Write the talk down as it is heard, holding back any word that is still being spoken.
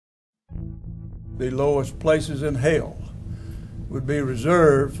The lowest places in hell would be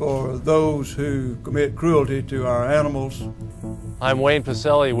reserved for those who commit cruelty to our animals. I'm Wayne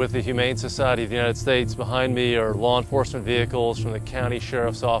Pacelli with the Humane Society of the United States. Behind me are law enforcement vehicles from the county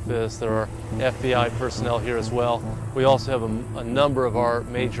sheriff's office. There are FBI personnel here as well. We also have a number of our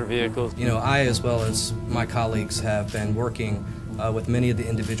major vehicles. You know, I, as well as my colleagues, have been working with many of the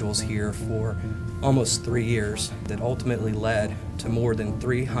individuals here for almost 3 years that ultimately led to more than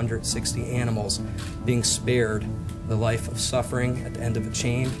 360 animals being spared the life of suffering at the end of a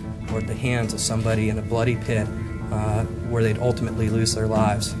chain or at the hands of somebody in a bloody pit where they'd ultimately lose their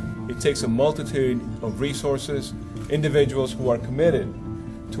lives. It takes a multitude of resources, individuals who are committed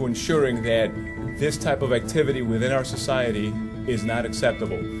to ensuring that this type of activity within our society is not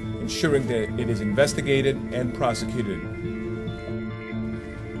acceptable, ensuring that it is investigated and prosecuted.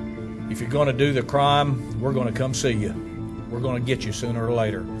 If you're going to do the crime, we're going to come see you. We're going to get you sooner or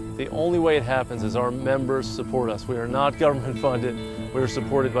later. The only way it happens is our members support us. We are not government funded. We are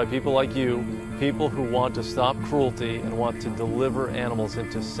supported by people like you, people who want to stop cruelty and want to deliver animals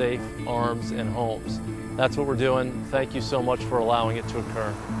into safe arms and homes. That's what we're doing. Thank you so much for allowing it to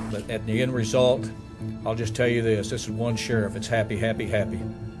occur. But at the end result, I'll just tell you this is one sheriff. It's happy, happy, happy.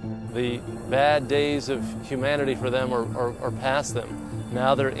 The bad days of humanity for them are past them.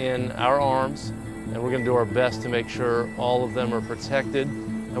 Now they're in our arms, and we're going to do our best to make sure all of them are protected,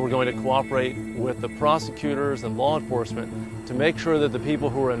 and we're going to cooperate with the prosecutors and law enforcement to make sure that the people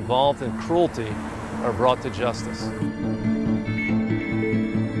who are involved in cruelty are brought to justice.